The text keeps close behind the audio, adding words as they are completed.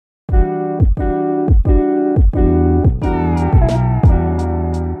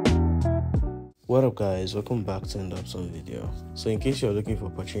What up guys, welcome back to another video. So in case you're looking for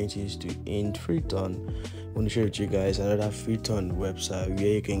opportunities to earn free ton, I want to share with you guys another free ton website where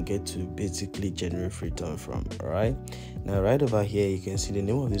you can get to basically generate free ton from. Alright, now right over here you can see the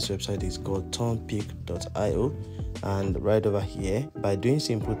name of this website is called tonpeak.io, and right over here, by doing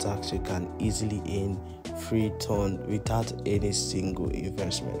simple tasks, you can easily earn free ton without any single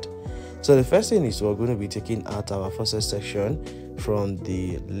investment. So the first thing is we're going to be taking out our faucet section from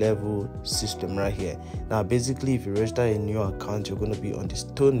the level system right here. Now basically, if you register a new account, you're going to be on the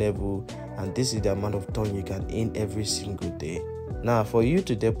ton level, and this is the amount of ton you can earn every single day. Now for you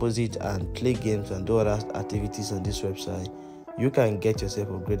to deposit and play games and do other activities on this website, you can get yourself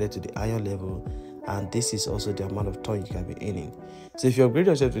upgraded to the iron level, and this is also the amount of ton you can be earning. So if you upgrade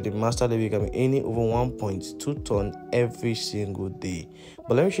yourself to the master level, you can be earning over 1.2 ton every single day.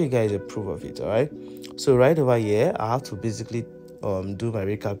 But let me show you guys a proof of it. All right, so right over here I have to basically do my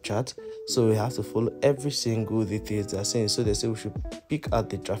recap chart. So we have to follow every single details they're saying. So they say we should pick out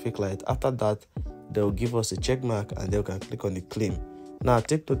the traffic light. After that, they'll give us a check mark and they can click on the claim. Now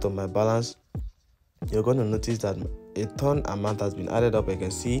take note of my balance. You're going to notice that a ton amount has been added up. I can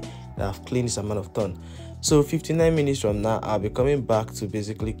see that I've cleaned this amount of ton. So 59 minutes from now, I'll be coming back to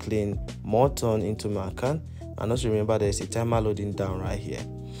basically clean more ton into my account. And also remember, there's a timer loading down right here.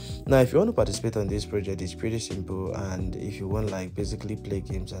 Now if you want to participate on this project, it's pretty simple, and if you want like basically play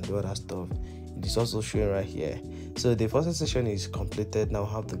games and do other stuff, it is also showing right here. So the first session is completed. Now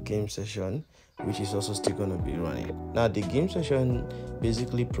I have the game session, which is also still going to be running. Now the game session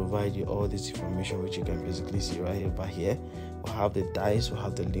basically provides you all this information, which you can basically see right here. Over here we'll have the dice, we'll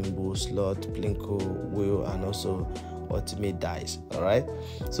have the limbo, slot, blinko, wheel, and also ultimate dice. All right,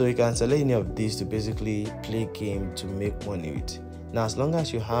 so you can select any of these to basically play game to make money with. Now as long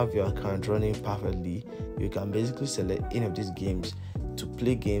as you have your account running perfectly, you can basically select any of these games to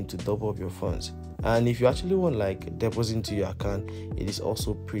play game to double up your funds. And if you actually want like deposit into your account, it is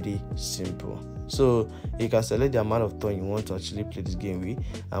also pretty simple. So you can select the amount of ton you want to actually play this game with,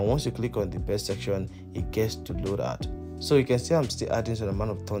 and once you click on the best section, it gets to load out. So you can see I'm still adding some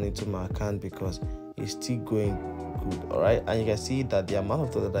amount of ton into my account because it's still going good. All right, and you can see that the amount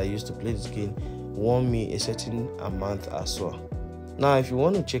of ton that I used to play this game won me a certain amount as well. Now if you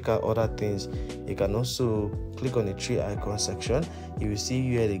want to check out other things, you can also click on the three icon section. You will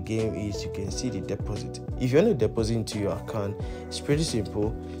see where the game is. You can see the deposit. If you want to deposit into your account, it's pretty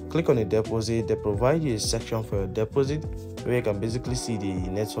simple. Click on the deposit. They provide you a section for your deposit where you can basically see the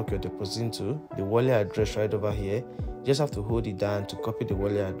network you're depositing to, the wallet address right over here. You just have to hold it down to copy the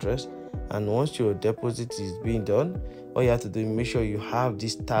wallet address, and once your deposit is being done, all you have to do is make sure you have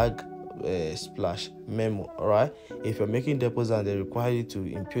this tag splash memo. All right, if you're making deposit and they require you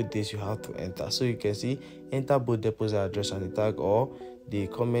to input this, you have to enter. So you can see enter both deposit address and the tag or the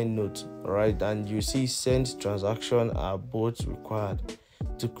comment note. All right, and you see send transaction are both required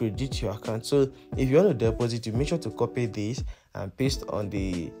to credit your account. So if you want to deposit, you make sure to copy this and paste on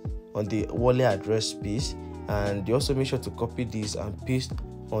the wallet address piece, and you also make sure to copy this and paste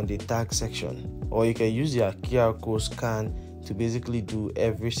on the tag section, or you can use your QR code scan to basically do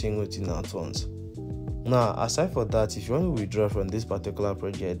every single thing at once. Now aside from that, if you want to withdraw from this particular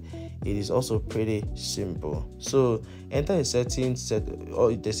project, it is also pretty simple. So enter your settings,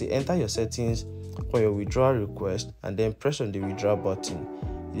 or they say enter your settings for your withdrawal request, and then press on the withdraw button.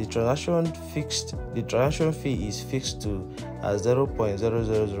 The transaction fee is fixed to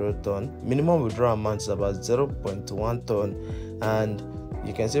 0.000 ton. Minimum withdrawal amount is about 0.1 ton, and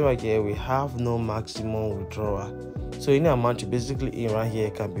you can see right here we have no maximum withdrawal. So any amount you basically in right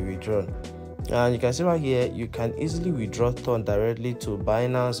here can be withdrawn. And you can see right here you can easily withdraw ton directly to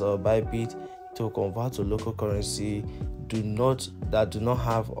Binance or Bybit to convert to local currency that do not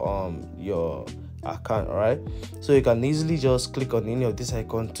have your account. All right, so you can easily just click on any of this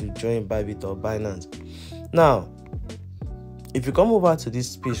icon to join Bybit or Binance. Now if you come over to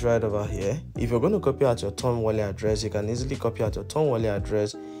this page right over here, if you're going to copy out your ton wallet address, you can easily copy out your ton wallet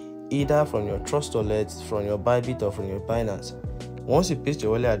address either from your Trust Wallet, from your Bybit, or from your Binance. Once you paste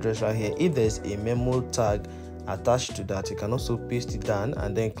your wallet address right here, if there's a memo tag attached to that, you can also paste it down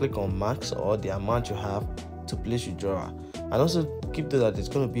and then click on max or the amount you have to place withdrawal. And also keep note that there's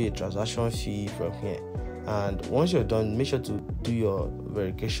going to be a transaction fee from here. And once you're done, make sure to do your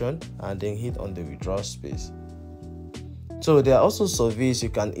verification and then hit on the withdrawal space. So there are also surveys you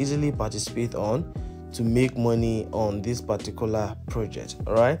can easily participate on to make money on this particular project.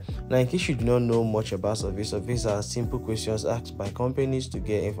 All right, now in case you do not know much about surveys are simple questions asked by companies to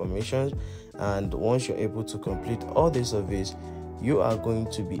get information, and once you're able to complete all the surveys, you are going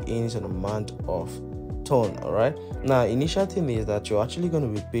to be earning an amount of turn. All right, now initial thing is that you're actually going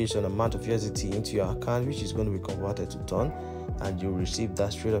to be paid an amount of USDT into your account, which is going to be converted to turn, and you'll receive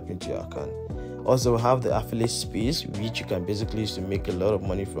that straight up into your account. Also, we have the affiliate space, which you can basically use to make a lot of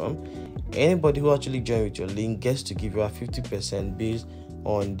money from. Anybody who actually join with your link gets to give you a 50% based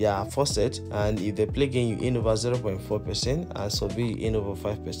on their faucet, and if they play game, you earn over 0.4%, and survey you earn over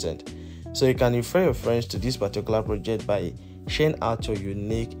 5%. So you can refer your friends to this particular project by sharing out your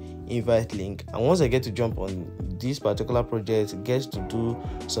unique invite link, and once I get to jump on this particular project, gets to do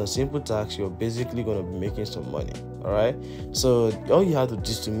some simple tasks, you're basically going to be making some money. All right, so all you have to do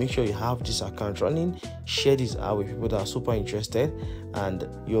is to make sure you have this account running, share this out with people that are super interested, and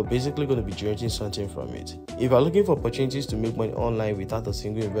you're basically going to be generating something from it. If you're looking for opportunities to make money online without a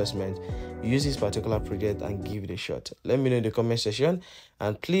single investment, use this particular project and give it a shot. Let me know in the comment section,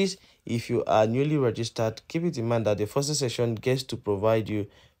 and please, if you are newly registered, keep it in mind that the first session gets to provide you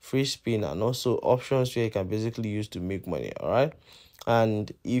free spin and also options where you can basically use to make money. All right,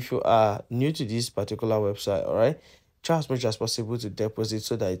 and if you are new to this particular website, all right, try as much as possible to deposit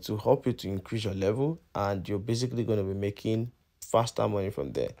so that it will help you to increase your level, and you're basically going to be making faster money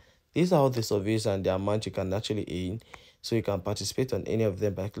from there. These are all the surveys and the amount you can actually earn, so you can participate on any of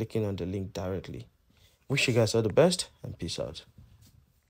them by clicking on the link directly. Wish you guys all the best, and peace out.